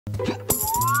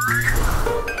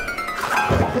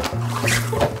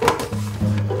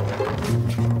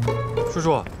叔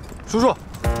叔，叔叔，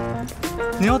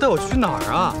您要带我去哪儿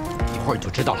啊？一会儿你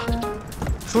就知道了。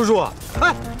叔叔，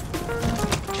哎，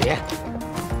史岩，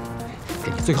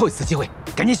给你最后一次机会，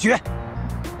赶紧学。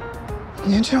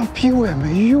您这样逼我也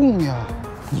没用呀。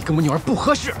你跟我女儿不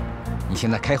合适，你现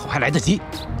在开口还来得及。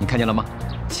你看见了吗？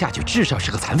下去至少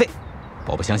是个残废。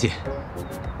我不相信，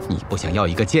你不想要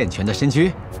一个健全的身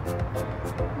躯？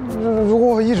如果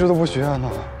我一直都不许愿呢？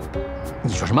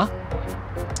你说什么？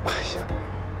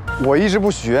 我一直不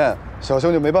许愿，小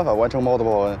熊就没办法完成猫的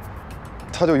报恩，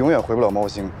他就永远回不了猫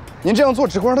星。您这样做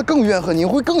只会让他更怨恨您，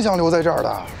会更想留在这儿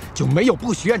的。就没有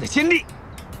不许愿的先例。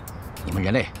你们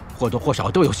人类或多或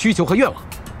少都有需求和愿望，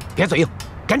别嘴硬，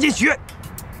赶紧许愿。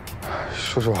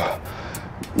叔叔，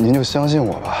您就相信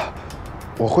我吧，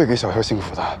我会给小熊幸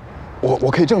福的，我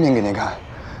可以证明给您看，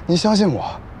您相信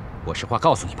我。我实话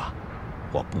告诉你吧，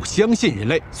我不相信人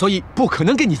类，所以不可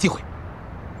能给你机会。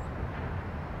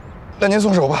 那您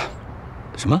松手吧。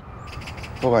什么？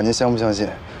不管您相不相信，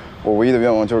我唯一的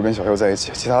愿望就是跟小优在一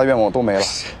起，其他的愿望都没了。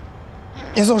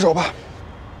您松手吧。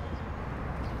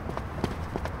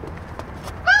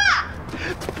爸！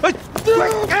哎！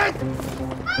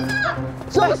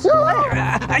小熊！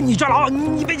哎，你抓牢，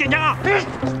你别紧张啊！回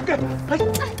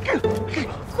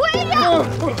呀！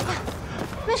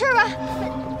没事吧？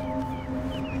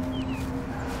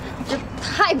这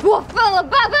太过分了，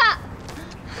爸爸！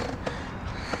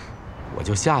 我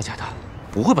就吓吓他，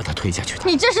不会把他推下去的。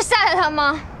你这是吓吓他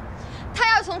吗？他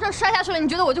要是从这儿摔下去了，你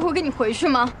觉得我就会跟你回去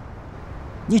吗？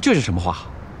你这是什么话？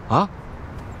啊？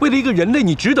为了一个人类，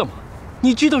你值得吗？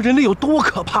你知道人类有多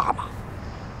可怕吗？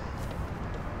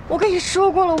我跟你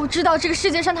说过了，我知道这个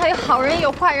世界上他有好人也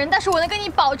有坏人，但是我能跟你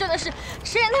保证的是，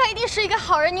实验他一定是一个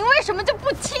好人。你为什么就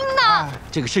不听呢？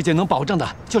这个世界能保证的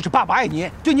就是爸爸爱你，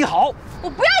对你好。我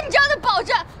不要你这样的保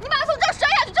证！你把他从这儿摔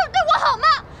下去，就是对我好吗？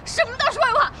什么都是为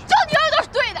我好，就你永远都是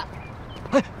对的。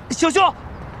 哎，小熊，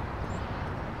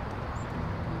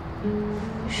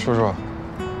叔叔，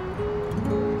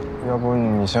要不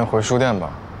你先回书店吧，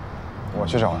我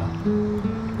去找他。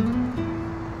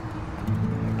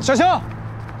小熊，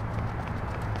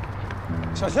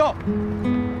小熊，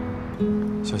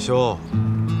小修，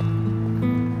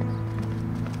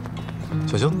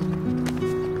小修，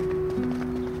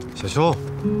小修。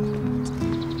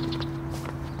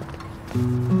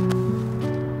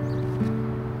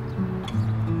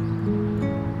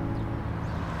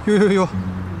 哟哟哟，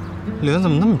脸怎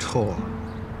么那么臭啊？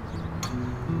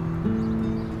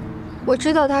我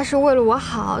知道他是为了我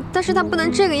好，但是他不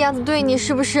能这个样子对你，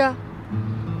是不是？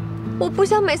我不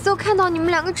想每次都看到你们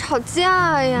两个吵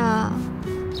架呀。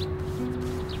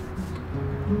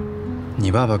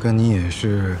你爸爸跟你也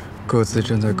是各自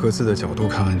站在各自的角度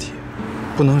看问题，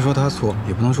不能说他错，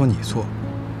也不能说你错，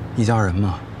一家人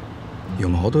嘛，有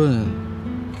矛盾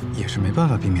也是没办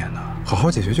法避免的，好好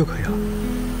解决就可以了。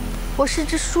 我试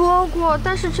着说过，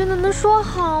但是真的能说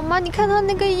好吗？你看他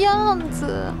那个样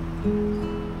子。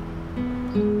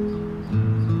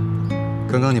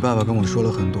刚刚你爸爸跟我说了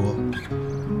很多，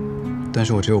但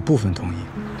是我只有部分同意。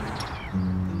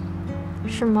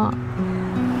什么？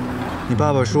你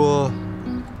爸爸说，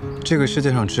这个世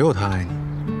界上只有他爱你。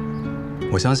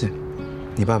我相信，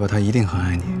你爸爸他一定很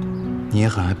爱你，你也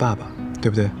很爱爸爸，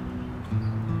对不对？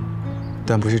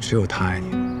但不是只有他爱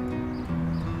你。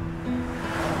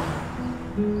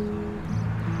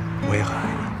 我也很爱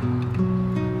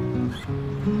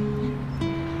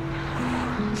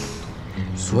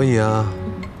你，所以啊，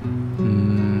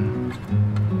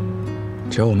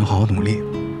只要我们好好努力，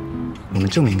我们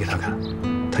证明给他看，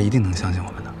他一定能相信我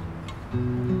们的。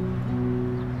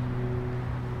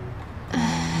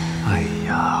哎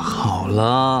呀，好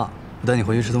了，我带你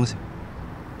回去吃东西。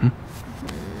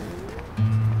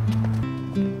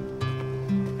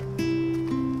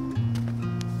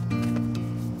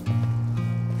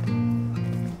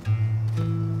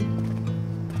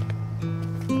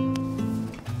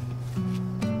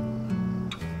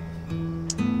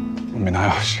没拿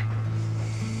钥匙，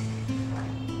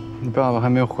你爸爸还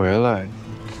没回来。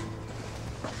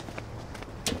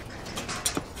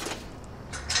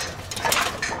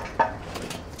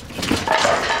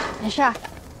没事儿，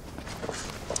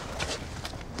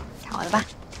看我的吧。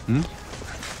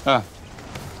哎，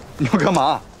你要干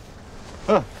嘛？